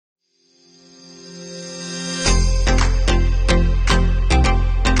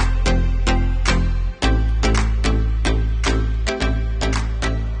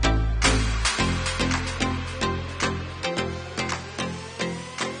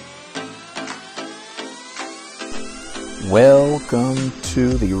Welcome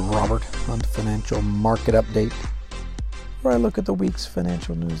to the Robert Hunt Financial Market Update, where I look at the week's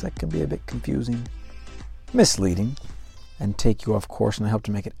financial news that can be a bit confusing, misleading, and take you off course, and I hope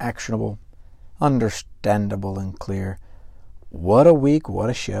to make it actionable, understandable, and clear. What a week, what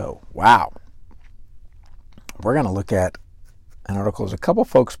a show. Wow. We're going to look at an article that a couple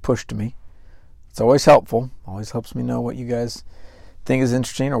folks pushed to me. It's always helpful, always helps me know what you guys think is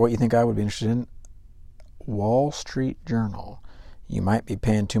interesting or what you think I would be interested in. Wall Street Journal. You might be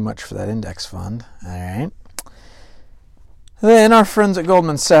paying too much for that index fund. All right. Then our friends at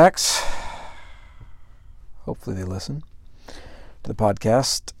Goldman Sachs, hopefully they listen to the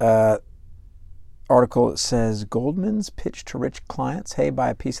podcast, article that says Goldman's pitch to rich clients, hey, buy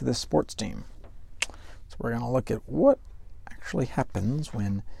a piece of this sports team. So we're going to look at what actually happens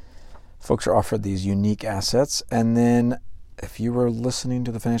when folks are offered these unique assets. And then if you were listening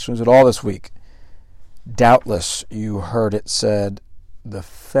to the financial news at all this week, doubtless you heard it said the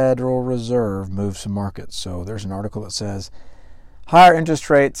Federal Reserve moves some markets. So there's an article that says higher interest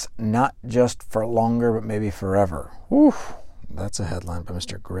rates, not just for longer, but maybe forever. Whew, that's a headline by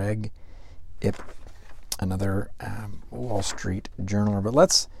Mr. Greg Ip, another Wall Street Journaler. But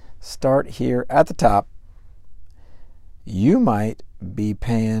let's start here at the top. You might be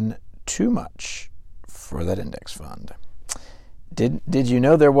paying too much for that index fund. Did you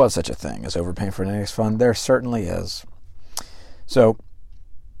know there was such a thing as overpaying for an index fund? There certainly is. So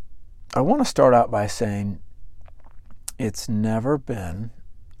I want to start out by saying it's never been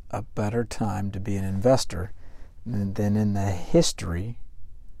a better time to be an investor than in the history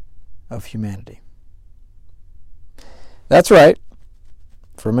of humanity. That's right.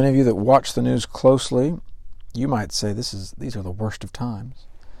 For many of you that watch the news closely, you might say these are the worst of times.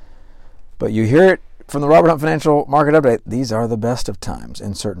 But you hear it from the Robert Hunt Financial Market Update, these are the best of times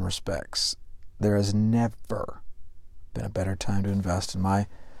in certain respects. There has never been a better time to invest. In my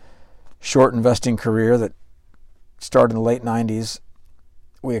short investing career that started in the late 90s,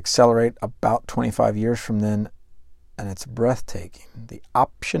 we accelerate about 25 years from then, and it's breathtaking. The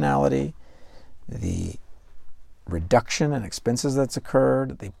optionality, the reduction in expenses that's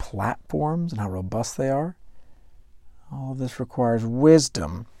occurred, the platforms and how robust they are, all of this requires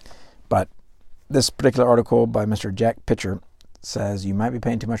wisdom. But this particular article by Mr. Jack Pitcher says you might be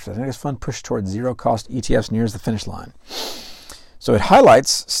paying too much for that index fund pushed towards zero-cost ETFs nears the finish line. So it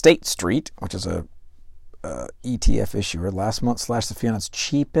highlights State Street, which is a ETF issuer. Last month slashed the fee on its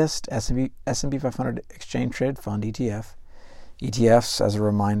cheapest S&P 500 exchange-traded fund ETF. ETFs, as a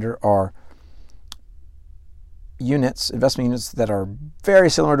reminder, are investment units that are very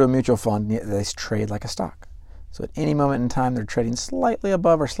similar to a mutual fund. They trade like a stock. So at any moment in time, they're trading slightly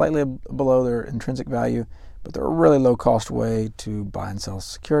above or slightly below their intrinsic value, but they're a really low-cost way to buy and sell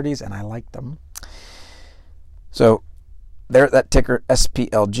securities, and I like them. So there, that ticker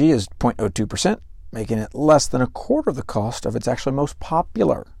SPLG is 0.02%, making it less than a quarter of the cost of its actually most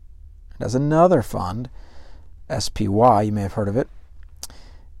popular. It has another fund, SPY, you may have heard of it,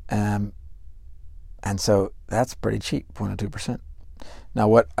 and so that's pretty cheap, 0.02%. Now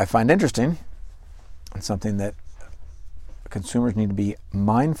what I find interesting, and something that consumers need to be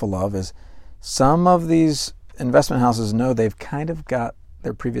mindful of, is some of these investment houses know they've kind of got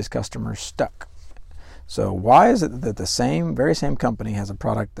their previous customers stuck. So why is it that the very same company has a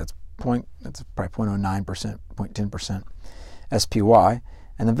product that's probably 0.09%, 0.10% SPY,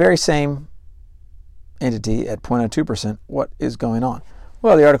 and the very same entity at 0.02%, what is going on?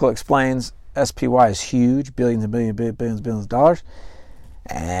 Well, the article explains SPY is huge, billions and billions of dollars,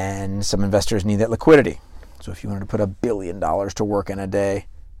 and some investors need that liquidity. So if you wanted to put $1 billion to work in a day,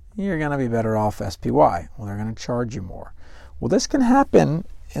 you're going to be better off SPY. Well, they're going to charge you more. Well, this can happen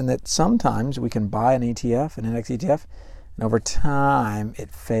in that sometimes we can buy an ETF, an index ETF, and over time it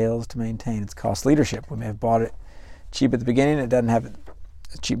fails to maintain its cost leadership. We may have bought it cheap at the beginning. It doesn't have it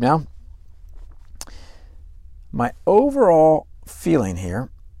cheap now. My overall feeling here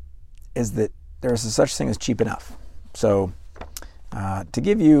is that there is such thing as cheap enough. So to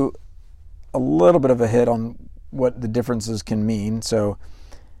give you a little bit of a hit on what the differences can mean. So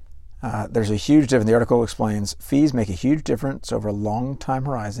there's a huge difference. The article explains fees make a huge difference over a long time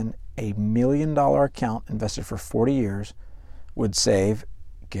horizon. A $1 million account invested for 40 years would save,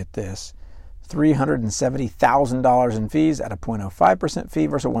 get this, $370,000 in fees at a 0.05% fee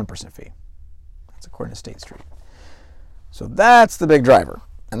versus a 1% fee. That's according to State Street. So that's the big driver.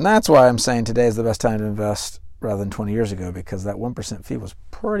 And that's why I'm saying today is the best time to invest rather than 20 years ago, because that 1% fee was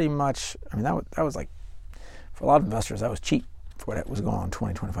pretty much, that was like, for a lot of investors, that was cheap for what was going on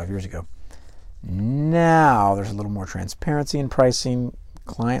 20, 25 years ago. Now there's a little more transparency in pricing.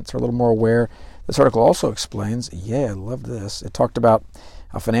 Clients are a little more aware This article also explains, I love this. It talked about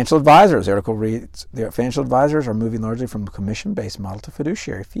how financial advisors, the article reads, the financial advisors are moving largely from commission-based model to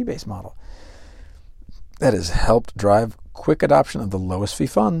fiduciary fee-based model. That has helped drive quick adoption of the lowest fee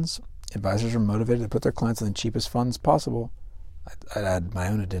funds. Advisors are motivated to put their clients in the cheapest funds possible. I'd add my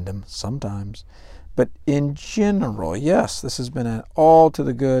own addendum sometimes. But in general, yes, this has been an all to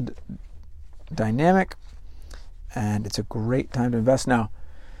the good dynamic, and it's a great time to invest. Now,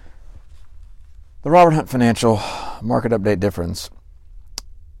 the Robert Hunt Financial Market Update difference.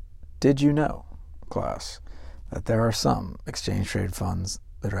 Did you know, class, that there are some exchange-traded funds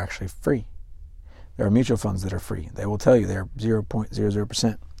that are actually free? There are mutual funds that are free. They will tell you they're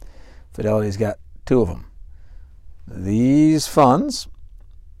 0.00%. Fidelity's got 2 of them. These funds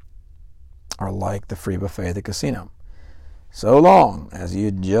are like the free buffet at the casino. So long as you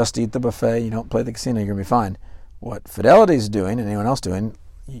just eat the buffet, you don't play the casino, you're going to be fine. What Fidelity's doing and anyone else doing,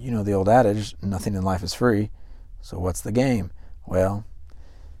 you know the old adage, nothing in life is free. So what's the game? Well,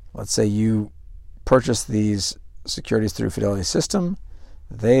 let's say you purchase these securities through Fidelity's system.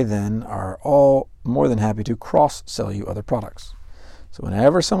 They then are all more than happy to cross-sell you other products. So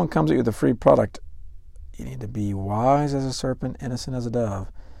whenever someone comes at you with a free product, you need to be wise as a serpent, innocent as a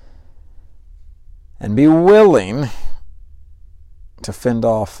dove, and be willing to fend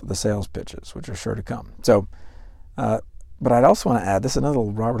off the sales pitches, which are sure to come. So, but I'd also want to add, this is another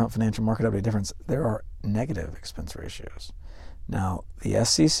little Robert Hunt Financial Market Update difference. There are negative expense ratios. Now, the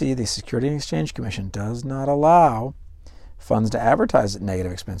SEC, the Securities and Exchange Commission, does not allow funds to advertise at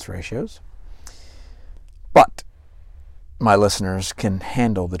negative expense ratios. But my listeners can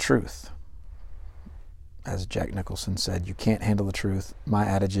handle the truth. As Jack Nicholson said, you can't handle the truth. My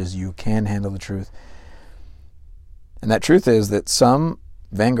adage is you can handle the truth. And that truth is that some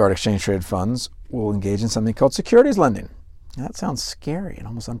Vanguard exchange-traded funds will engage in something called securities lending. Now, that sounds scary and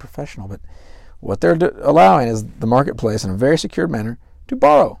almost unprofessional, but what they're allowing is the marketplace in a very secured manner to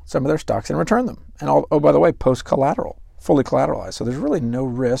borrow some of their stocks and return them. And oh, by the way, post-collateral, fully collateralized. So there's really no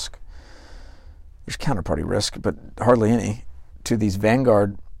risk. There's counterparty risk, but hardly any, to these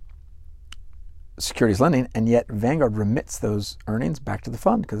Vanguard securities lending, and yet Vanguard remits those earnings back to the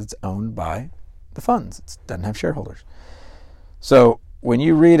fund because it's owned by the funds. It doesn't have shareholders. So when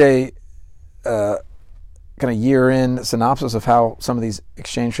you read a kind of year-end synopsis of how some of these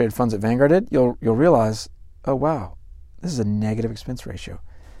exchange-traded funds at Vanguard did, you'll realize, oh wow, this is a negative expense ratio.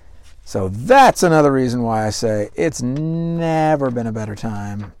 So that's another reason why I say it's never been a better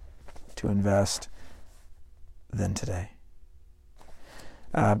time to invest than today.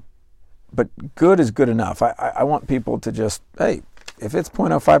 But good is good enough. I want people to just, hey, if it's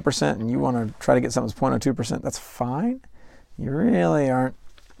 0.05% and you want to try to get something that's 0.02%, that's fine. You really aren't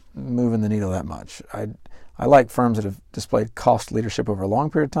moving the needle that much. I like firms that have displayed cost leadership over a long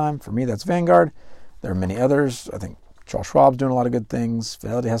period of time. For me, that's Vanguard. There are many others. I think Charles Schwab's doing a lot of good things.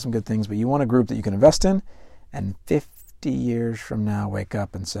 Fidelity has some good things. But you want a group that you can invest in, and 50 years from now wake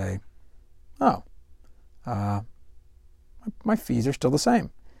up and say, oh, my fees are still the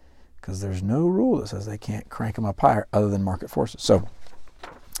same. Because there's no rule that says they can't crank them up higher other than market forces. So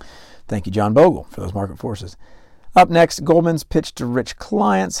thank you, John Bogle, for those market forces. Up next, Goldman's pitch to rich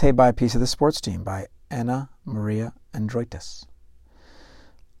clients. Hey, buy a piece of the sports team by Anna Maria Androitis.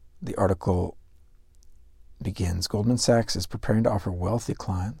 The article begins, Goldman Sachs is preparing to offer wealthy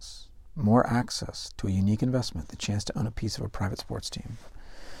clients more access to a unique investment, the chance to own a piece of a private sports team.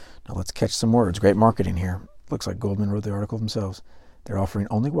 Now let's catch some words. Great marketing here. Looks like Goldman wrote the article themselves. They're offering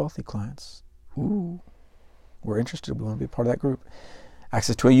only wealthy clients. Ooh, we're interested. We want to be a part of that group.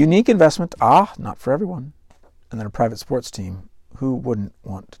 Access to a unique investment. Not for everyone. And then a private sports team. Who wouldn't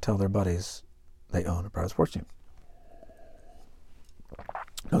want to tell their buddies they own a private sports team?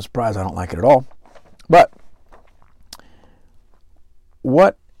 No surprise, I don't like it at all. But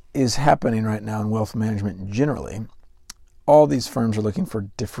what is happening right now in wealth management generally, all these firms are looking for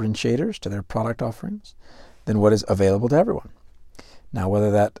differentiators to their product offerings than what is available to everyone. Now,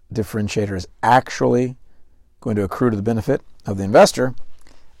 whether that differentiator is actually going to accrue to the benefit of the investor,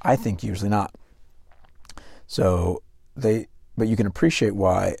 I think usually not. So but you can appreciate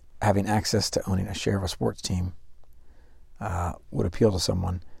why having access to owning a share of a sports team would appeal to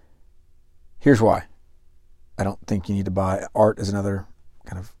someone. Here's why. I don't think you need to buy art as another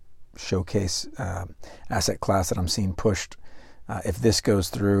kind of showcase asset class that I'm seeing pushed. If this goes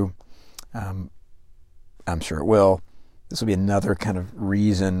through, I'm sure it will. This will be another kind of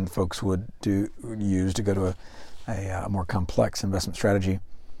reason folks would use to go to a more complex investment strategy.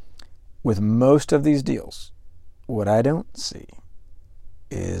 With most of these deals, what I don't see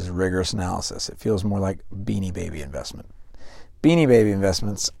is rigorous analysis. It feels more like Beanie Baby investment. Beanie Baby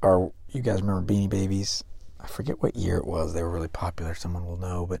investments are you guys remember Beanie Babies. I forget what year it was. They were really popular. Someone will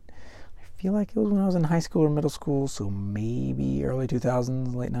know, but I feel like it was when I was in high school or middle school, so maybe early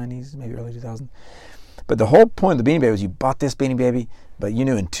 2000s, late 90s, maybe early 2000s. But the whole point of the Beanie Baby was you bought this Beanie Baby, but you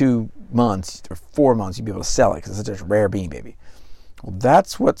knew in 2 months or 4 months you'd be able to sell it because it's such a rare Beanie Baby. Well,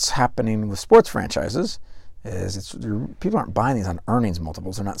 that's what's happening with sports franchises. People aren't buying these on earnings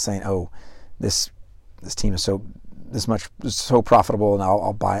multiples. They're not saying, "Oh, this team is so profitable, and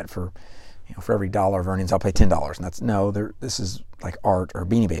I'll buy it for every $1 of earnings I'll pay $10." And this is like art or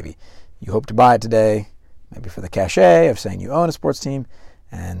Beanie Baby. You hope to buy it today, maybe for the cachet of saying you own a sports team,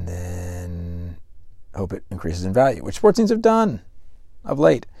 and then hope it increases in value, which sports teams have done of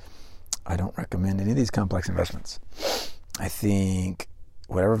late. I don't recommend any of these complex investments. I think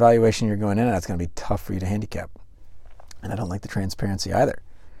whatever valuation you're going in at, it's going to be tough for you to handicap. And I don't like the transparency either.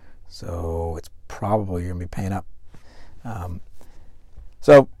 So it's probably you're going to be paying up.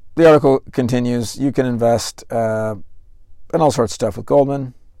 So the article continues. You can invest in all sorts of stuff with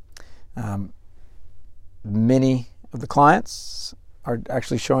Goldman. Many of the clients are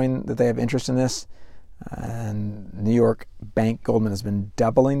actually showing that they have interest in this. And New York bank Goldman has been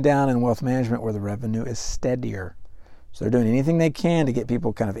doubling down in wealth management where the revenue is steadier. So they're doing anything they can to get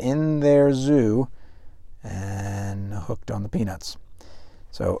people kind of in their zoo and hooked on the peanuts.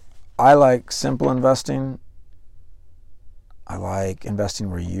 So I like simple investing. I like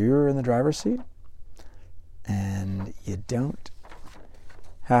investing where you're in the driver's seat and you don't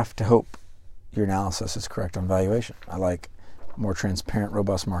have to hope your analysis is correct on valuation. I like more transparent,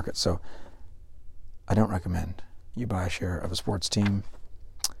 robust markets. So I don't recommend you buy a share of a sports team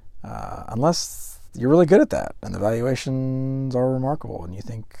unless you're really good at that and the valuations are remarkable and you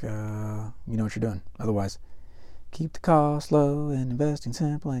think you know what you're doing. Otherwise, keep the cost low and investing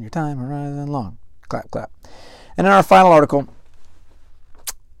simple and your time horizon long. Clap, clap. And in our final article,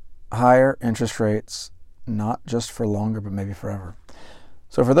 higher interest rates, not just for longer, but maybe forever.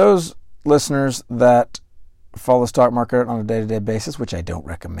 So for those listeners that follow the stock market on a day-to-day basis, which I don't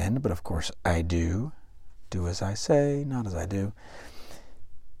recommend, but of course I do. Do as I say, not as I do.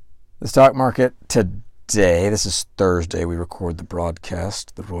 The stock market today, this is Thursday, we record the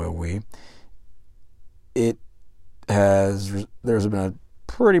broadcast, the royal we. There's been a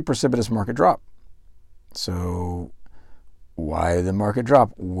pretty precipitous market drop. So why did the market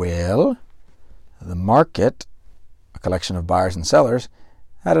drop? Well, the market, a collection of buyers and sellers,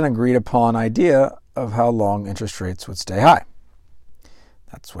 had an agreed upon idea of how long interest rates would stay high.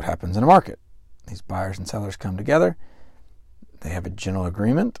 That's what happens in a market. These buyers and sellers come together. They have a general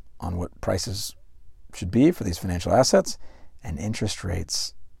agreement on what prices should be for these financial assets, and interest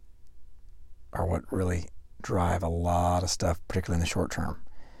rates are what really drive a lot of stuff, particularly in the short term,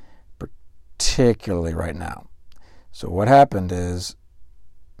 particularly right now. So what happened is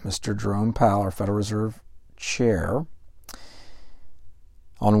Mr. Jerome Powell, our Federal Reserve Chair,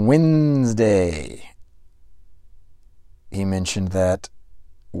 on Wednesday, he mentioned that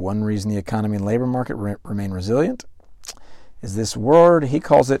one reason the economy and labor market remain resilient is this word, he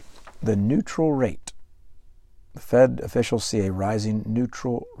calls it the neutral rate. The Fed officials see a rising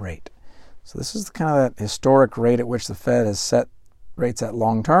neutral rate. So this is kind of that historic rate at which the Fed has set rates at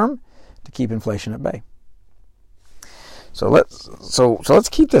long term to keep inflation at bay. So let's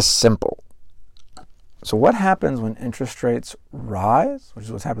keep this simple. So what happens when interest rates rise, which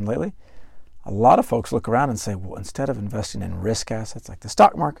is what's happened lately? A lot of folks look around and say, well, instead of investing in risk assets like the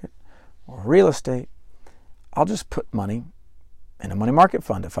stock market or real estate, I'll just put money in a money market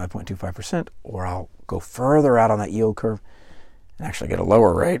fund at 5.25%, or I'll go further out on that yield curve and actually get a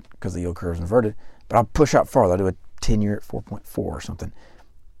lower rate because the yield curve is inverted, but I'll push out farther. I'll do a 10-year at 4.4 or something.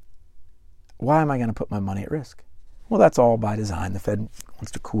 Why am I going to put my money at risk? Well, that's all by design. The Fed wants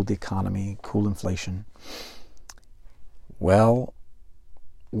to cool the economy, cool inflation. Well,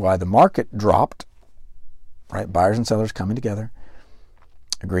 why the market dropped, right? Buyers and sellers coming together,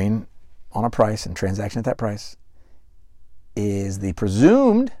 agreeing on a price and transaction at that price, is the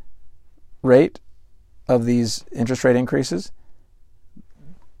presumed rate of these interest rate increases.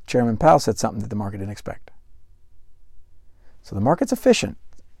 Chairman Powell said something that the market didn't expect. So the market's efficient.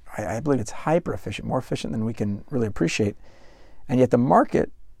 I believe it's hyper efficient, more efficient than we can really appreciate. And yet the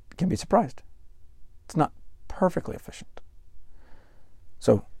market can be surprised. It's not perfectly efficient.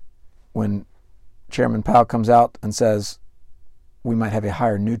 So when Chairman Powell comes out and says we might have a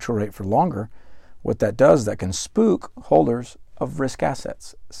higher neutral rate for longer, what that does, that can spook holders of risk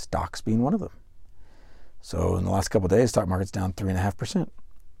assets, stocks being one of them. So in the last couple of days, stock market's down 3.5%.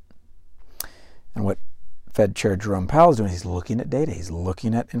 And what Fed Chair Jerome Powell is doing, he's looking at data, he's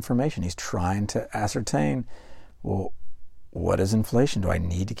looking at information, he's trying to ascertain, well, what is inflation? Do I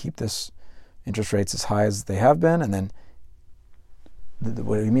need to keep this interest rates as high as they have been? And then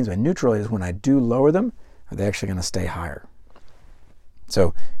what he means by neutral is when I do lower them, are they actually going to stay higher?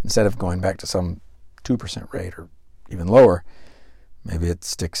 So instead of going back to some 2% rate or even lower, maybe it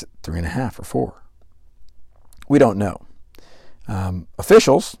sticks at 3.5 or 4. We don't know.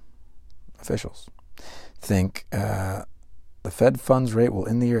 Officials think the Fed funds rate will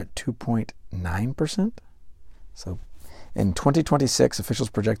end the year at 2.9%. So in 2026, officials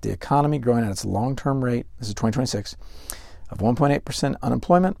project the economy growing at its long-term rate, this is 2026, of 1.8%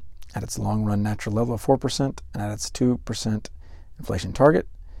 unemployment, at its long-run natural level of 4%, and at its 2% inflation target.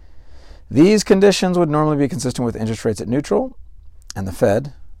 These conditions would normally be consistent with interest rates at neutral, and the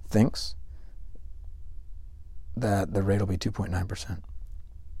Fed thinks that the rate will be 2.9%.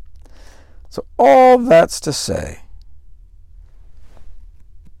 So all that's to say,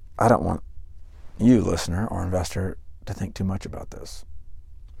 I don't want you, listener or investor, to think too much about this.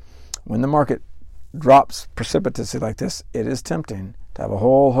 When the market drops precipitously like this, it is tempting to have a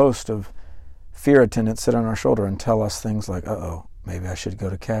whole host of fear attendants sit on our shoulder and tell us things like, maybe I should go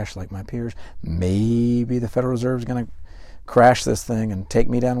to cash like my peers. Maybe the Federal Reserve is going to crash this thing and take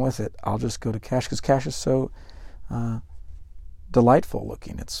me down with it. I'll just go to cash because cash is so delightful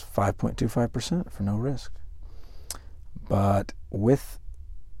looking. It's 5.25% for no risk. But with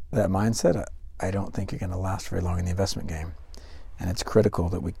that mindset, I don't think you're going to last very long in the investment game. And it's critical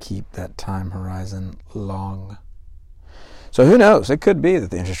that we keep that time horizon long. So who knows? It could be that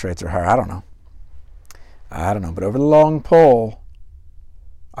the interest rates are higher. I don't know. But over the long pull,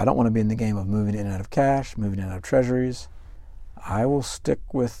 I don't want to be in the game of moving in and out of cash, moving in and out of treasuries. I will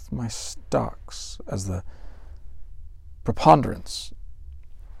stick with my stocks as the preponderance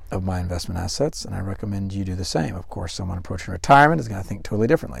of my investment assets, and I recommend you do the same. Of course, someone approaching retirement is going to think totally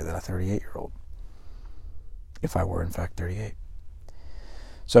differently than a 38-year-old, if I were in fact 38.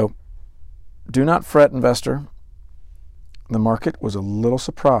 So do not fret, investor. The market was a little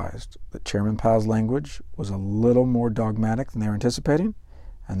surprised that Chairman Powell's language was a little more dogmatic than they were anticipating,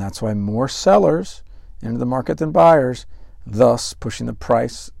 and that's why more sellers entered the market than buyers, thus pushing the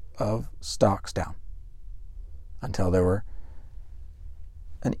price of stocks down until there were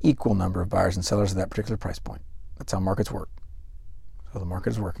an equal number of buyers and sellers at that particular price point. That's how markets work. So the market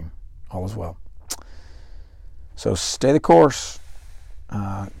is working. All is well. So stay the course.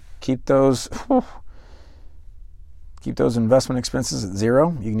 Keep those investment expenses at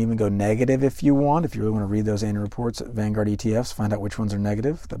zero. You can even go negative if you want. If you really want to read those annual reports at Vanguard ETFs, find out which ones are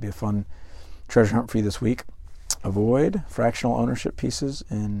negative. That'd be a fun treasure hunt for you this week. Avoid fractional ownership pieces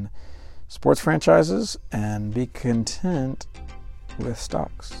in sports franchises and be content with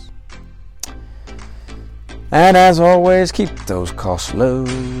stocks. And as always, keep those costs low,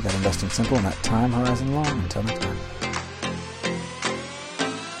 that investing simple, and that time horizon long. Until next time.